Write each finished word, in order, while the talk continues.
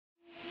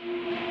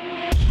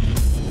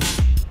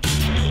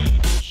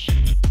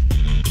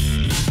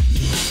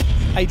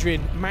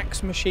Adrian,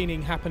 max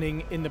machining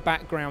happening in the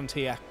background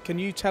here. Can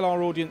you tell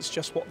our audience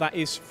just what that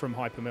is from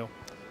hyperMill?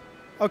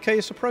 Okay,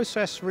 it's a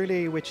process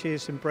really which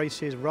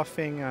embraces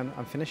roughing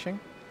and finishing.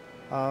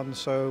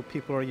 So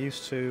people are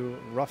used to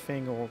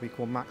roughing, or we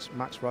call max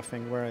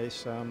roughing, where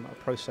it's a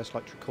process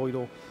like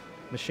trochoidal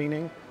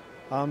machining.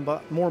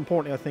 But more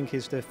importantly, I think,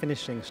 is the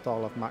finishing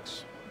style of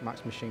max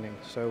machining.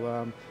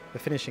 So the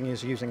finishing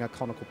is using a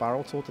conical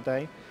barrel tool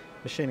today,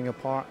 machining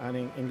apart, and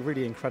in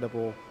really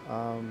incredible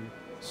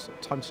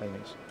time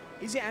savings.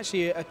 Is it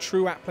actually a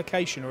true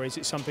application, or is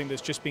it something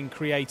that's just been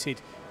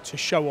created to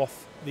show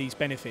off these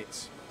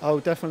benefits? Oh,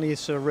 definitely,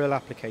 it's a real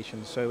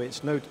application. So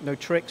it's no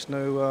tricks,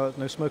 no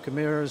smoke and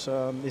mirrors.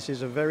 This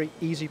is a very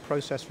easy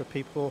process for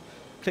people.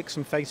 Click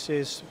some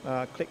faces,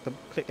 click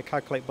the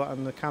calculate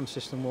button. The CAM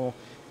system will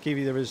give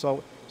you the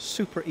result.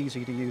 Super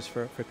easy to use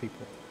for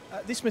people.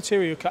 This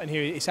material you're cutting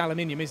here, it's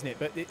aluminium, isn't it?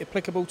 But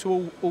applicable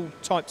to all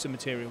types of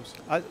materials.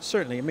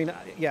 Certainly. I mean,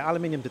 yeah,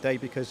 aluminium today,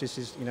 because this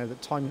is, the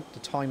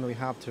time we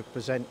have to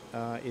present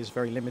is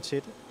very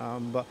limited.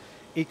 But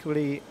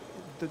equally,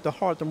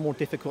 the more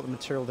difficult the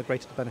material, the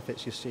greater the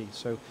benefits you see.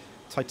 So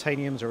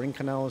titaniums or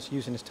Inconels,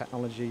 using this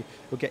technology,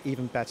 will get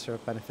even better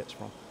benefits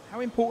from.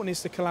 How important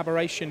is the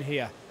collaboration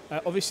here?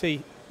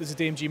 Obviously, there's a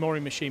DMG Mori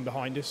machine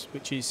behind us,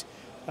 which is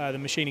the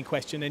machine in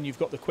question. Then you've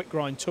got the quick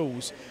grind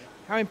tools.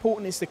 How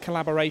important is the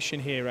collaboration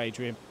here,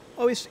 Adrian?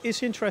 Oh,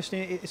 it's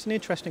interesting. It's an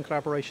interesting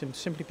collaboration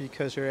simply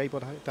because you're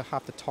able to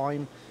have the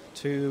time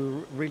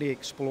to really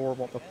explore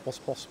what's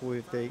possible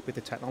with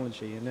the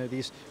technology.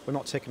 We're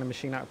not taking a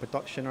machine out of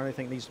production or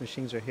anything. These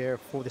machines are here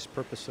for this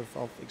purpose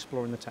of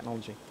exploring the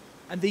technology.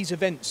 And these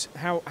events,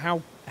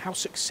 how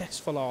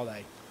successful are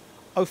they?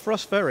 Oh, for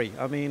us, very.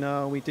 I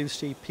mean, we do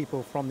see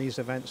people from these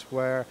events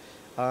where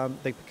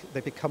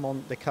they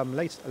come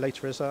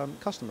later as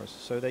customers.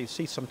 So they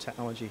see some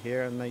technology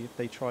here and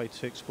they try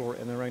to explore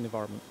it in their own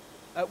environment.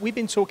 We've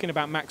been talking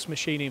about max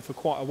machining for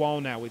quite a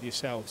while now with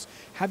yourselves.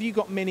 Have you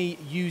got many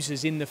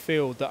users in the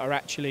field that are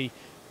actually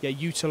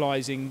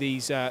utilising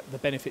the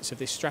benefits of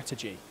this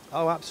strategy?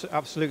 Oh,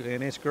 absolutely,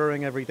 and it's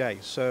growing every day.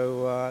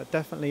 So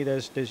definitely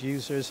there's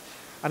users,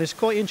 and it's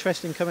quite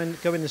interesting going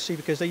to see,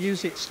 because they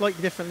use it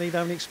slightly differently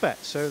than we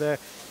expect. So they're,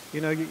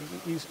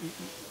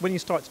 when you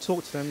start to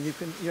talk to them, you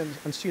can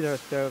and see their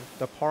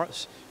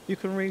parts. You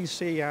can really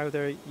see how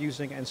they're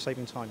using it and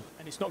saving time.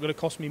 And it's not going to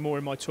cost me more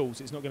in my tools.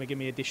 It's not going to give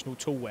me additional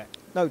toolware.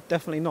 No,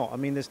 definitely not. I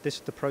mean, this is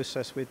the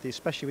process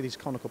especially with these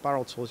conical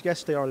barrel tools.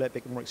 Yes, they are a little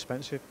bit more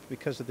expensive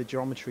because of the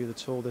geometry of the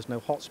tool. There's no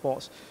hot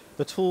spots.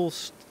 The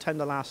tools tend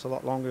to last a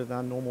lot longer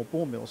than normal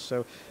ball mills.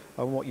 So,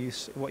 what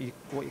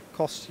it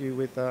costs you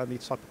with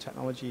these type of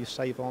technology, you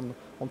save on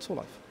tool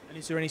life. And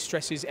is there any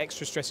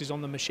extra stresses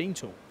on the machine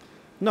tool?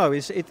 No,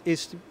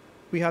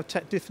 we have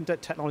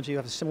different technology. We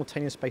have a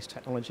simultaneous-based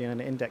technology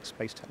and an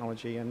index-based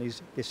technology, and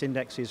this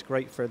index is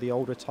great for the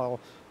older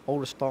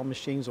style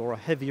machines or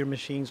heavier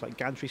machines like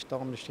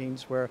gantry-style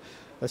machines, where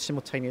the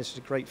simultaneous is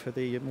great for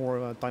the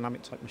more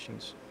dynamic type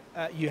machines.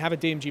 You have a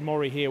DMG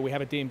Mori here. We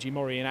have a DMG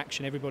Mori in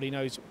action. Everybody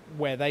knows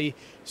where they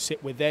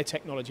sit with their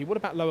technology. What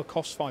about lower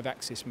cost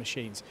 5-axis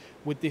machines?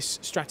 Would this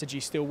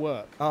strategy still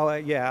work? Oh,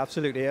 yeah,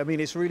 absolutely. I mean,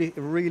 it's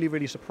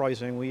really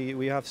surprising.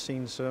 We have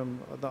seen some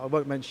that I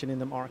won't mention in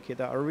the market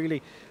that are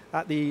really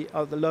at the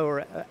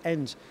lower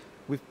end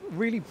with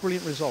really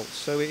brilliant results.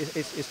 So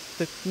it's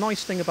the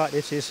nice thing about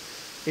this is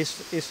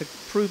it's a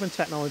proven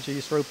technology.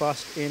 It's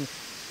robust in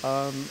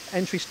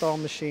entry style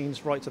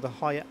machines right to the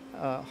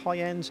high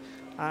end,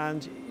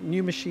 and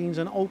new machines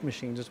and old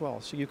machines as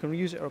well. So you can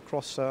use it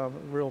across a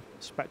real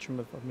spectrum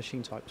of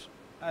machine types.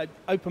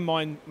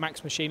 OpenMind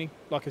max machining,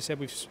 like I said,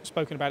 we've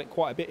spoken about it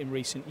quite a bit in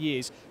recent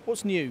years.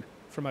 What's new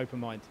from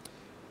OpenMind?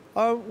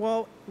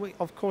 Well,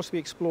 of course we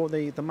explore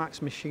the max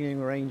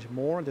machining range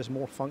more. There's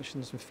more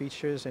functions and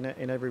features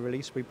in every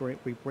release. We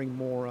bring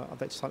more of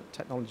that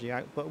technology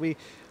out. But we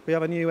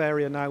have a new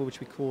area now which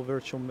we call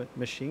virtual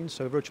machine.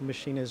 So virtual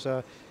machine is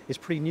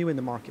pretty new in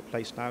the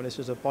marketplace now. This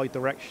is a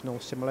bi-directional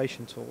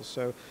simulation tool.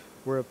 So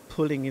we're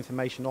pulling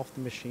information off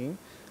the machine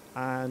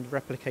and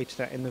replicating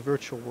that in the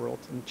virtual world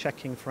and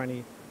checking for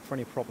any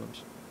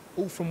problems.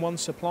 All from one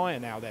supplier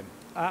now, then?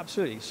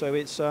 Absolutely. So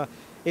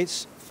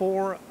it's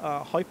for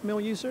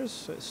hyperMill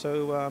users.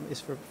 So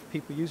it's for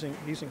people using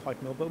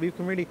hyperMill. But we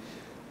can really,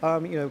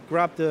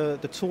 grab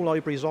the tool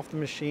libraries off the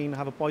machine,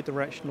 have a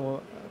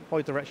bi-directional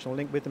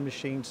link with the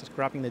machines, just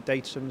grabbing the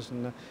datums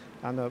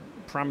and the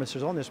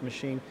parameters on this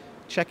machine,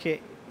 check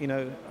it, in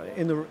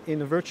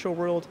the virtual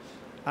world,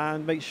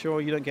 and make sure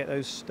you don't get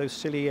those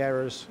silly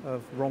errors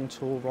of wrong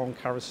tool, wrong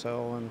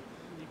carousel, and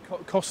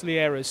costly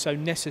errors. So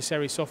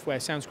necessary software.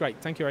 Sounds great.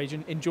 Thank you,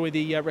 Adrian. Enjoy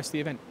the rest of the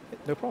event.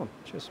 No problem.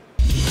 Cheers.